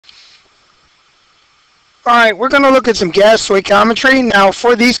Alright, we're going to look at some gas stoichiometry. Now,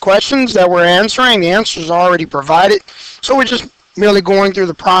 for these questions that we're answering, the answers are already provided. So we're just merely going through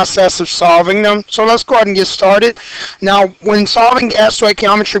the process of solving them. So let's go ahead and get started. Now, when solving gas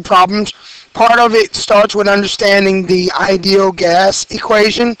stoichiometry problems, part of it starts with understanding the ideal gas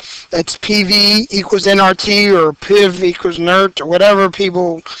equation. That's PV equals nRT or PIV equals NERT or whatever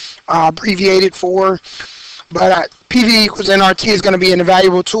people abbreviate it for. But PV equals nRT is going to be an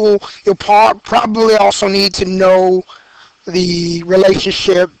invaluable tool. You'll probably also need to know the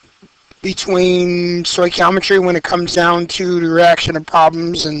relationship between stoichiometry when it comes down to the reaction of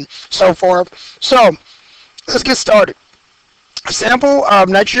problems and so forth. So let's get started. A sample of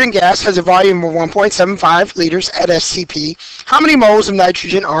nitrogen gas has a volume of 1.75 liters at SCP. How many moles of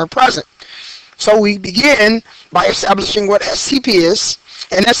nitrogen are present? So we begin by establishing what SCP is.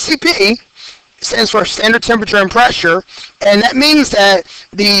 And SCP stands for standard temperature and pressure, and that means that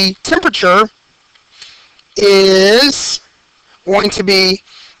the temperature is going to be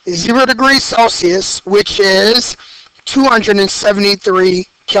 0 degrees Celsius, which is 273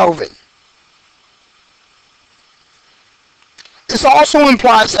 Kelvin. This also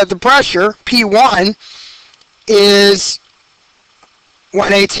implies that the pressure, P1, is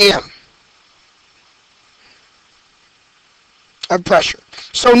 1 atm of pressure.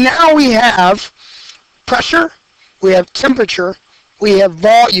 So now we have pressure, we have temperature, we have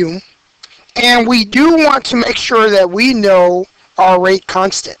volume, and we do want to make sure that we know our rate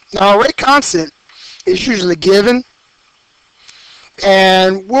constant. Now, our rate constant is usually given,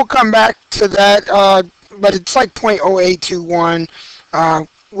 and we'll come back to that, but it's like 0.0821.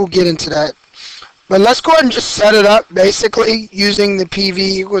 We'll get into that. But let's go ahead and just set it up, basically, using the PV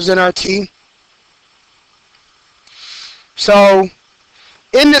equals nRT. So,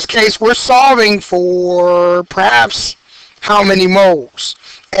 in this case, we're solving for perhaps how many moles.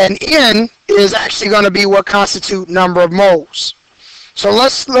 And N is actually going to be what constitute number of moles. So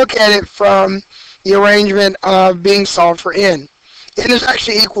let's look at it from the arrangement of being solved for N. N is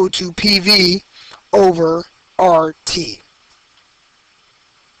actually equal to PV over RT.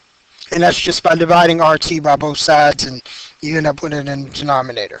 And that's just by dividing RT by both sides, and you end up with it in the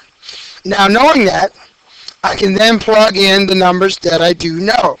denominator. Now, knowing that, I can then plug in the numbers that I do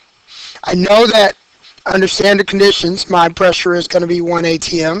know. I know that under standard conditions, my pressure is going to be 1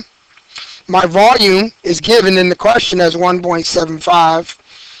 atm. My volume is given in the question as 1.75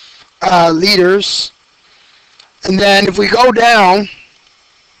 liters. And then if we go down,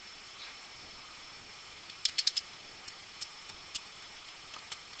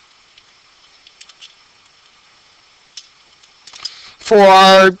 for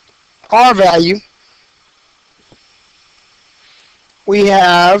our R value, we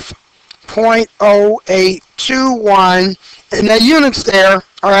have 0.0821, and the units there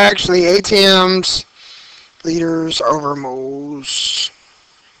are actually atms, liters over moles,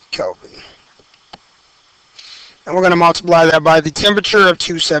 Kelvin. And we're going to multiply that by the temperature of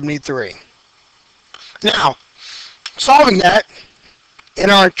 273. Now, solving that in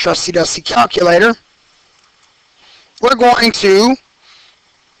our trusty-dusty calculator, we're going to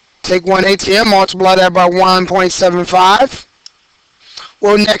take 1 atm, multiply that by 1.75.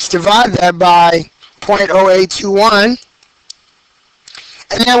 We'll next divide that by 0.0821,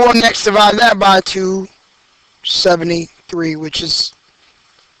 and then we'll next divide that by 273, which is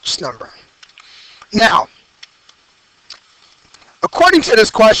this number. Now, according to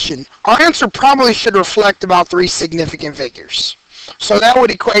this question, our answer probably should reflect about 3 significant figures. So that would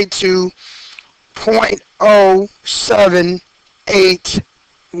equate to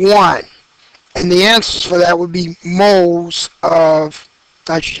 0.0781, and the answers for that would be moles of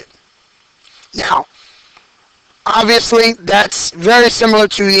nitrogen. Now, obviously, that's very similar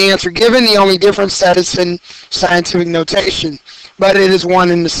to the answer given. The only difference that it's in scientific notation, but it is one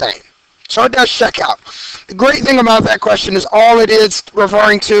and the same. So it does check out. The great thing about that question is all it is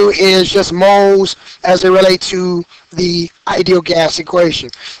referring to is just moles as they relate to the ideal gas equation.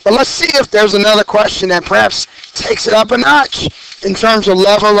 But let's see if there's another question that perhaps takes it up a notch in terms of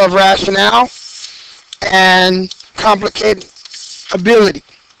level of rationale and complicated ability.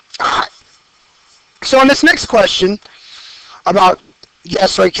 Alright. So in this next question about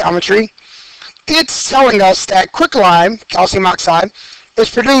gas stoichiometry, it's telling us that quicklime, calcium oxide, is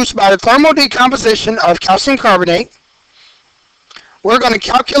produced by the thermal decomposition of calcium carbonate. We're going to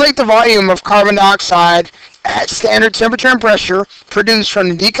calculate the volume of carbon dioxide at standard temperature and pressure produced from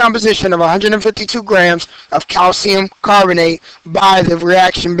the decomposition of 152 grams of calcium carbonate by the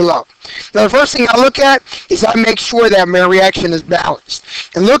reaction below. Now, the first thing I look at is I make sure that my reaction is balanced.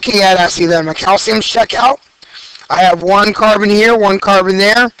 And looking at it, I see that my calciums check out. I have 1 carbon here, 1 carbon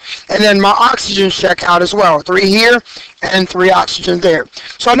there, and then my oxygens check out as well. 3 here and 3 oxygens there.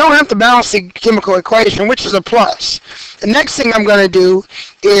 So I don't have to balance the chemical equation, which is a plus. The next thing I'm going to do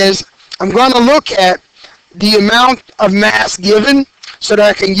is I'm going to look at the amount of mass given so that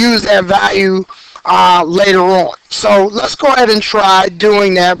I can use that value later on. So let's go ahead and try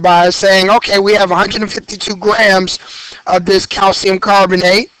doing that by saying, okay, we have 152 grams of this calcium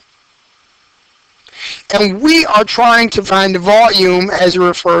carbonate, and we are trying to find the volume as it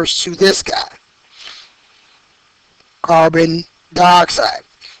refers to this guy, carbon dioxide.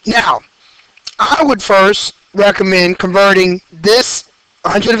 Now, I would first recommend converting this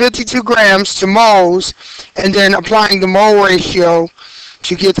 152 grams to moles and then applying the mole ratio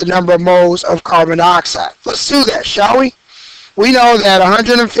to get the number of moles of carbon dioxide. Let's do that, shall we? We know that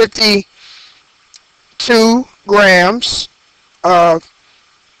 152 grams of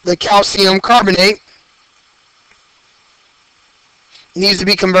the calcium carbonate needs to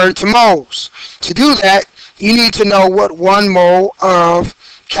be converted to moles. To do that, you need to know what 1 mole of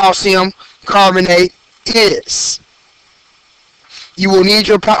calcium carbonate is. You will need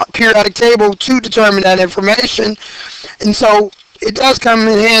your periodic table to determine that information, and so it does come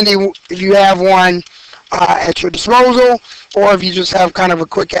in handy if you have one at your disposal, or if you just have kind of a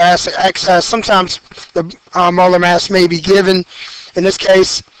quick access. Sometimes the molar mass may be given. In this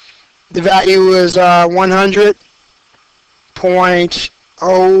case, the value is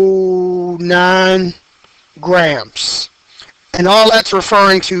 100.09 grams. And all that's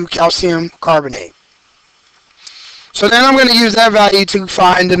referring to calcium carbonate. So then I'm going to use that value to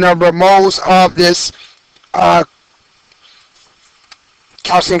find the number of moles of this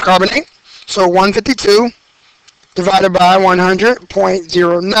calcium carbonate. So 152 divided by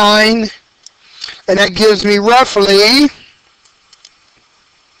 100.09, and that gives me roughly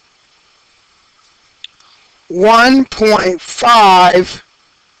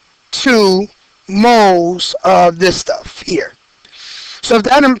 1.52 moles of this stuff here. So if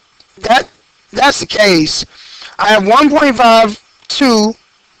that's the case, I have 1.52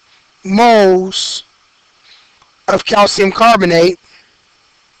 moles of calcium carbonate,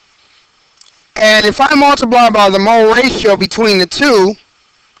 and if I multiply by the mole ratio between the two,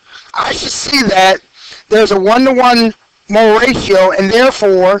 I should see that there's a 1-to-1 mole ratio, and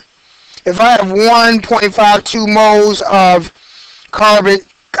therefore, if I have 1.52 moles of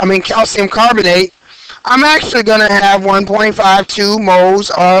calcium carbonate, I'm actually going to have 1.52 moles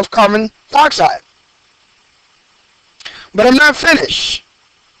of carbon dioxide. But I'm not finished.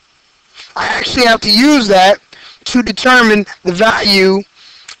 I actually have to use that to determine the value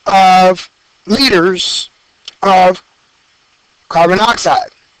of liters of carbon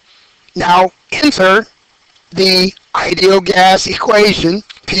dioxide. Now enter the ideal gas equation,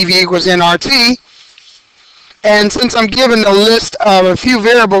 PV equals nRT, and since I'm given a list of a few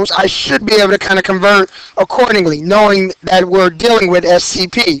variables, I should be able to kind of convert accordingly, knowing that we're dealing with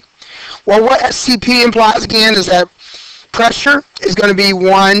SCP. Well, what SCP implies again is that pressure is going to be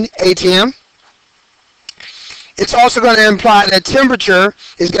 1 atm. It's also going to imply that temperature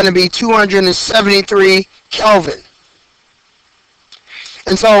is going to be 273 Kelvin.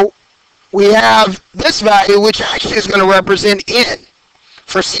 And so we have this value, which actually is going to represent N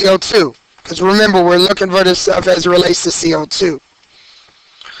for CO2. Because remember, we're looking for this stuff as it relates to CO2.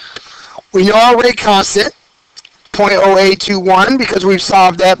 We know our rate constant, 0.0821, because we've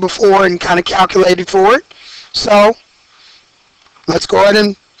solved that before and kind of calculated for it. So let's go ahead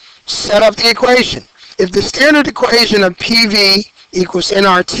and set up the equation. If the standard equation of PV equals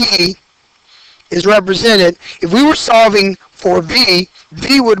nRT is represented, if we were solving for V,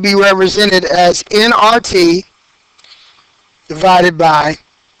 V would be represented as nRT divided by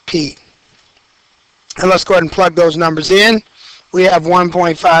P. And let's go ahead and plug those numbers in. We have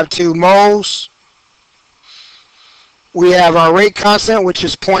 1.52 moles. We have our rate constant, which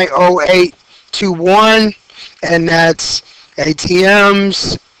is 0.0821, and that's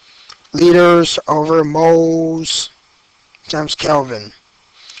ATMs, liters over moles times Kelvin.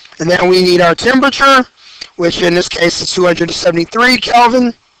 And then we need our temperature, which in this case is 273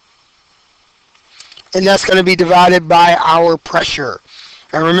 Kelvin. And that's going to be divided by our pressure.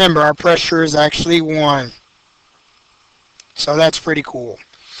 And remember, our pressure is actually 1. So that's pretty cool.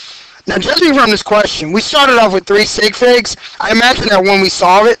 Now, judging from this question, we started off with 3 sig figs. I imagine that when we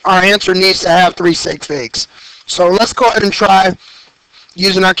solve it, our answer needs to have 3 sig figs. So let's go ahead and try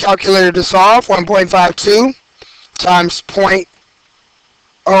using our calculator to solve. 1.52 times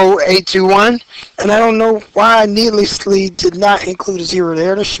 0.0821. And I don't know why I needlessly did not include a 0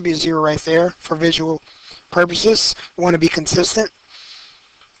 there. There should be a 0 right there for visual purposes. We want to be consistent.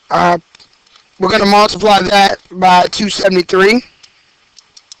 We're going to multiply that by 273,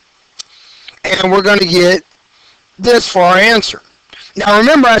 and we're going to get this for our answer. Now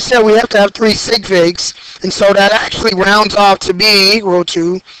remember, I said we have to have 3 sig figs, and so that actually rounds off to being equal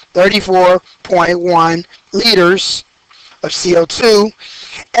to 34.1 liters of CO2,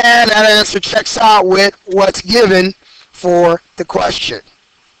 and that answer checks out with what's given for the question.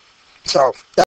 So